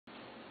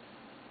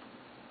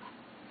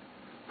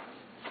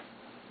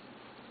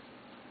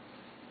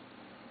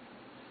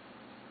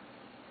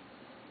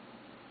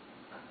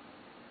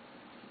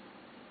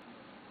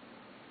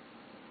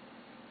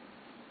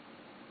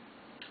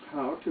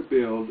how to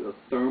build a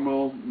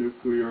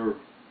thermonuclear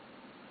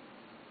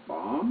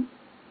bomb,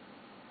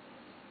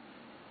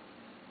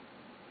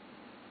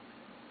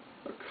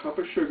 a cup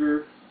of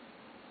sugar,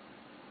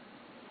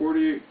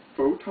 48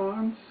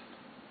 photons.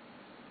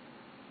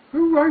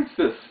 Who writes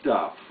this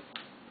stuff?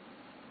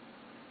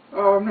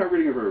 Oh, I'm not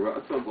reading it very well.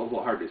 It's a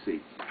little hard to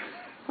see.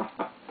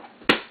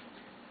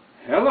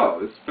 Hello,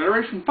 this is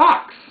Federation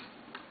Fox.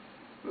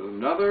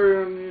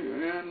 Another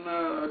in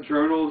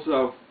journals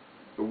of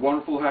the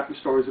wonderful, happy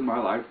stories in my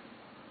life.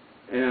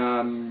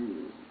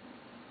 And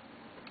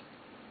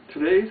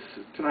tonight's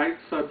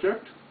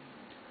subject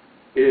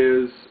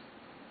is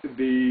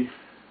again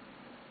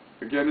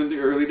in the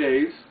early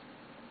days,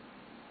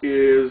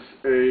 is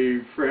a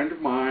friend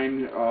of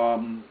mine.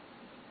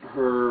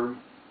 Her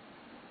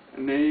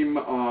name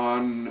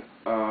on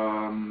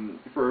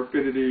for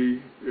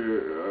affinity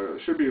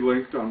should be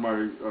linked on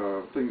my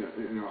thing.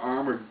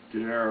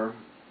 Armageddon,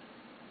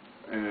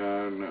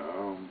 and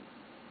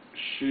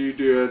she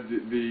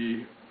did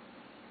the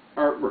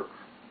artwork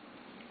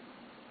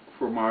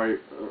for my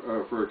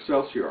for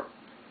Excelsior,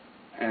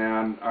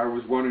 and I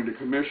was wanting to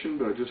commission,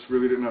 but I just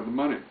really didn't have the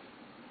money,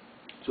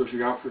 so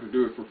she offered to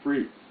do it for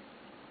free,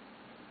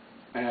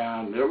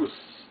 and that was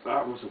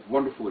a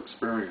wonderful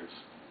experience.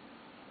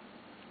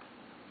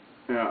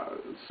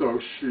 So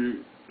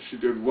she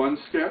did one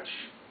sketch,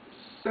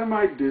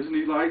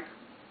 semi-Disney-like,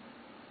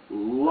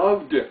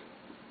 loved it,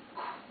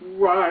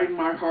 cried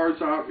my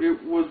heart out.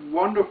 It was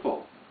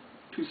wonderful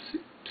to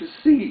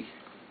see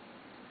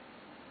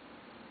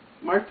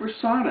my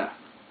persona,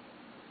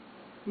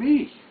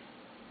 me,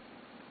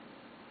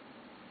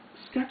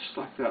 sketched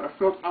like that. I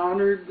felt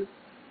honored.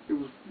 It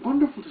was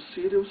wonderful to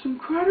see it. It was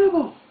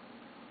incredible.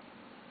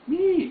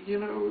 Me, I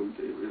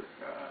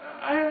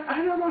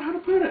don't know how to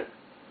put it.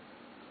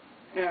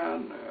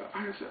 And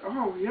I said,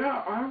 oh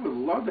yeah, I would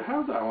love to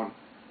have that one.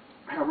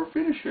 Have her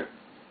finish it.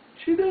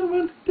 She then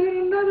went and did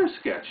another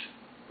sketch.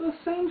 The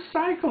same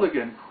cycle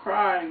again,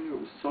 crying. It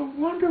was so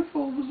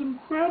wonderful. It was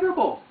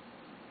incredible.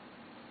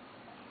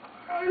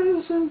 It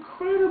was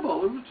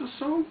incredible. It was just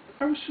so,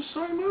 I was just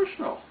so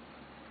emotional.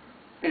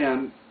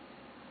 And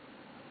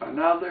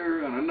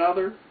another and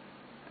another.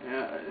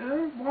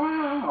 And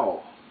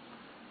wow.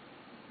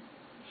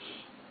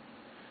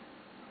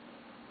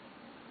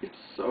 It's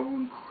so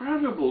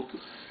incredible to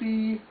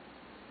see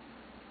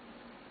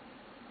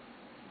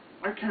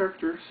my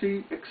character,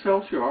 see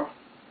Excelsior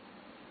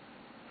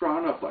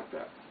drawn up like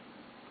that.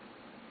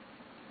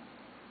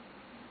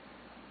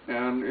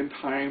 And in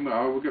time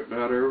I will get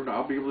better and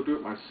I'll be able to do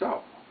it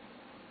myself.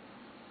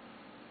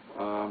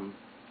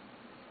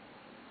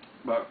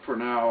 But for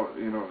now,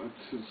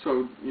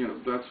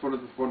 that's one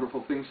of the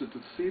wonderful things, is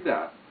to see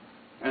that.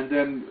 And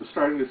then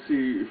starting to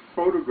see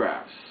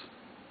photographs.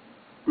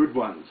 Good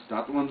ones,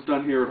 not the ones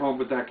done here at home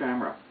with that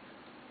camera.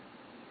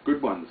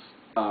 Good ones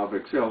of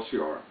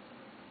Excelsior.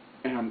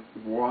 And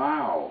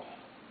wow,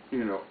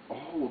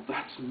 oh,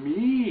 that's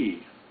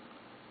me.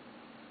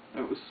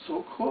 It was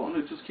so cool, and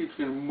it just keeps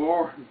getting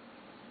more and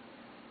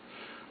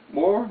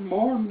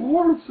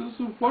more. This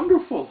is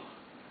wonderful.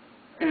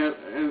 And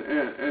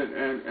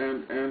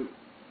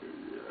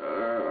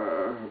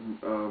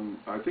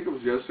I think it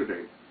was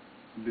yesterday.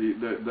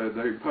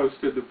 They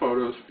posted the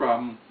photos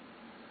from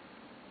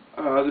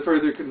the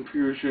Further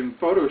Confusion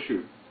photo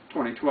shoot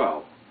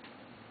 2012,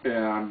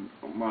 and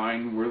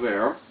mine were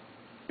there,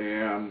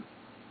 and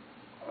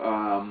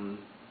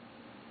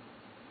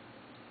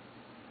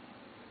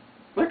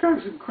that guy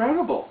was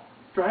incredible.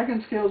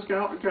 Dragon Scales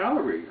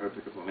Gallery, I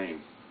think is the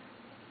name.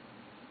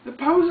 The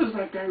poses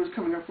that guy was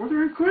coming up with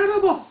are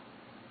incredible.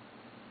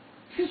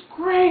 He's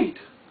great.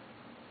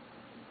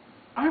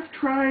 I've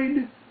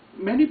tried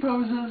many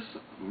poses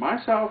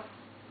myself,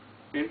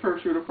 in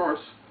fursuit of course,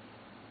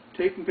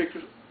 taking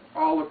pictures.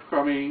 All looked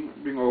crummy,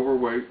 being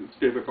overweight, it's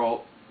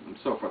difficult, and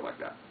so forth like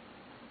that.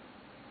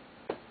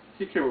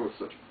 He came up with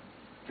such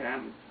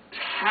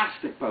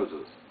fantastic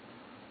poses.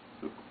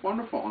 It was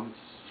wonderful, and it's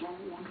so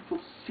wonderful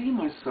to see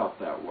myself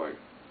that way.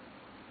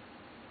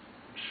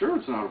 Sure,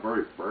 it's not a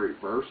very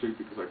fursuit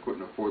because I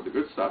couldn't afford the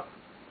good stuff.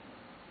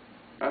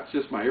 That's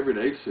just my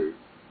everyday suit.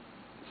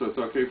 So it's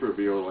okay for it to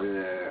be a little,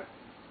 yeah.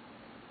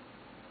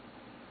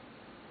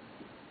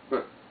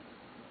 But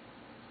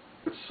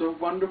it's so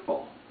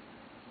wonderful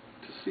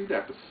to see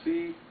that, to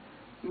see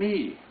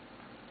me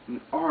in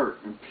art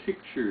and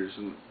pictures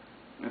and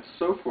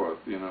so forth,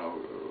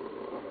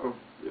 of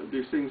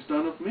these things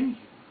done of me.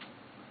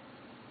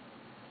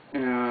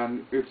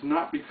 And it's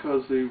not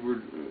because they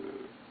were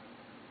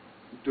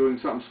doing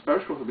something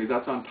special for me,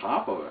 that's on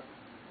top of it.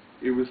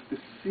 It was the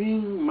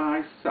seeing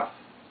myself,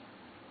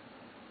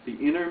 the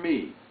inner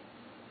me.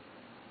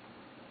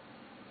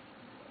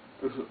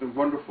 It was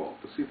wonderful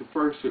to see the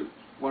fursuit,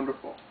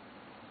 wonderful.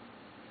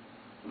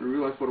 And I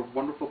realized what a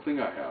wonderful thing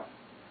I have.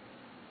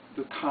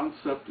 The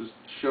concept is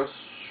just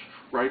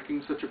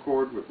striking such a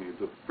chord with me,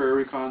 the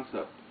furry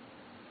concept.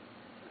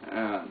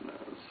 And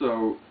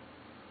so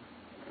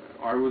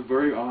I was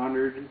very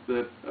honored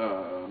that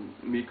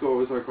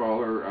Miko, as I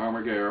call her,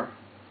 Armageddon,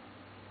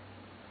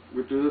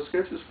 would do the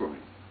sketches for me.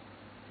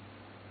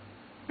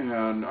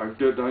 And I've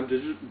done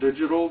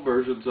digital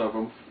versions of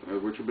them,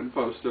 which have been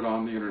posted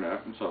on the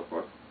internet and so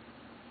forth.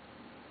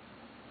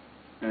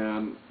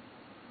 And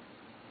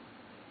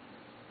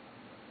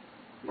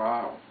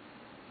wow,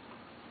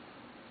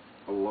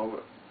 I love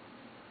it.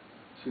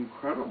 It's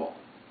incredible.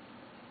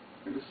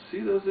 And to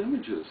see those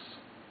images,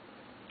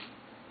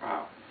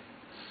 wow.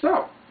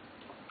 So,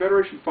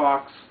 Federation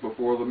Fox,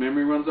 before the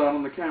memory runs out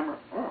on the camera.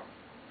 Oh,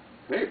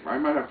 hey, I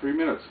might have 3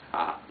 minutes.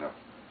 Ah, no.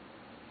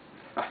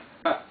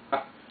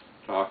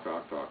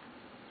 Talk.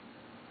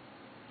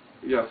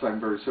 Yes, I'm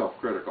very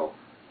self-critical.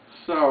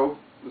 So,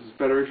 this is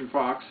Federation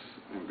Fox,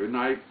 and good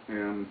night,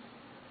 and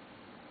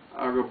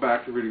I'll go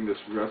back to reading this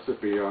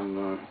recipe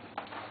on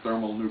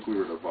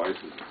thermonuclear devices.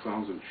 It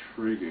sounds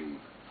intriguing.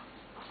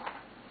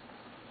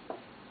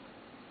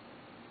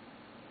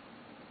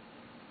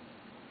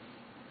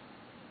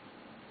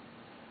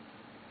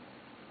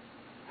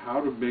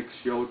 How to mix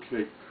yellow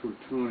cake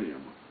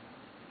plutonium.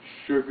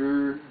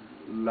 Sugar,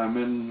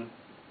 lemon,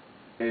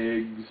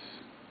 eggs,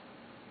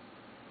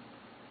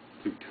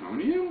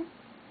 plutonium?